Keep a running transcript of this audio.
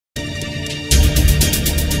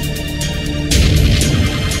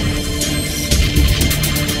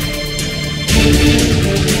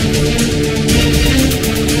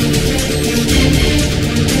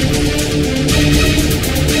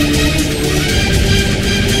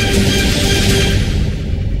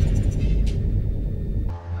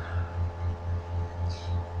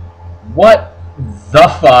What the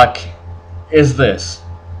fuck is this?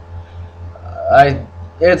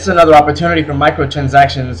 It's another opportunity for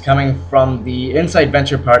microtransactions coming from the Inside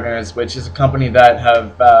Venture Partners, which is a company that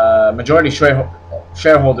have majority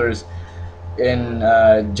shareholders in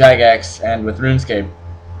Jagex and with Runescape.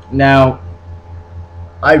 Now,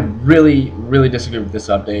 I really disagree with this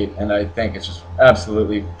update, and I think it's just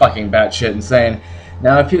absolutely fucking batshit insane.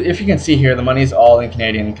 Now, if you can see here, the money's all in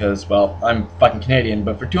Canadian because, well, I'm fucking Canadian.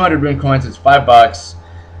 But for 200 rune coins, it's $5.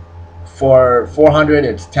 For 400,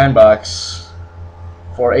 it's $10.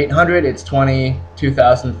 For 800, it's 20.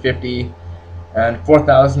 2,000, 50, and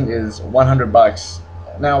 4,000 is $100.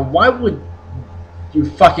 Now, why would you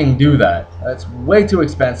fucking do that? That's way too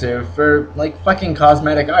expensive for like fucking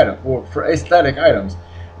cosmetic items or for aesthetic items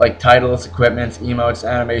like titles, equipments, emotes,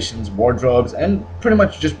 animations, wardrobes, and pretty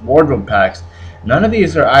much just wardrobe packs. None of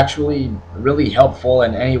these are actually really helpful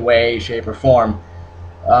in any way, shape, or form.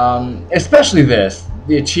 Especially this.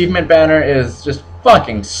 The achievement banner is just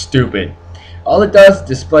fucking stupid. All it does is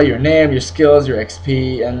display your name, your skills, your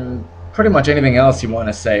XP, and pretty much anything else you want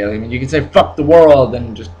to say. I mean, you can say fuck the world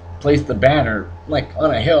and just place the banner like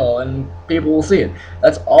on a hill and people will see it.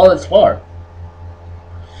 That's all it's for.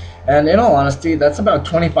 And in all honesty, that's about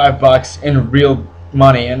 $25 in real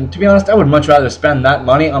money, and to be honest, I would much rather spend that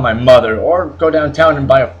money on my mother or go downtown and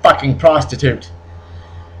buy a fucking prostitute.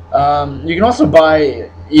 You can also buy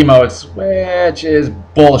emotes, which is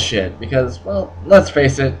bullshit because, well, let's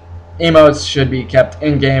face it, emotes should be kept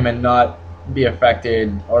in-game and not be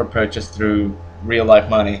affected or purchased through real-life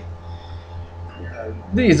money.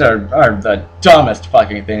 These are the dumbest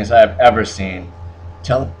fucking things I have ever seen.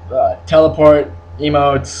 Teleport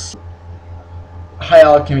emotes, high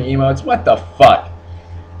alchemy emotes, what the fuck?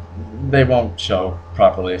 They won't show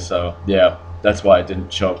properly, so yeah, that's why it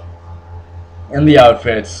didn't show. And the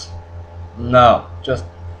no, just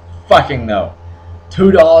fucking no.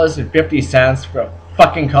 $2.50 for a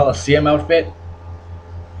fucking Coliseum outfit?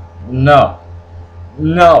 No.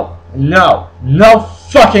 No. No. No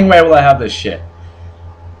fucking way will I have this shit.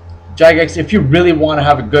 Jagex, if you really want to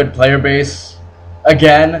have a good player base,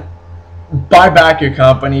 again, buy back your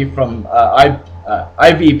company from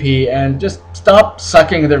IVP and just stop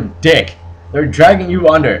sucking their dick. They're dragging you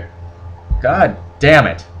under. God damn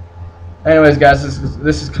it. Anyways, guys,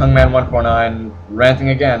 this is Kungman149 ranting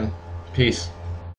again. Peace.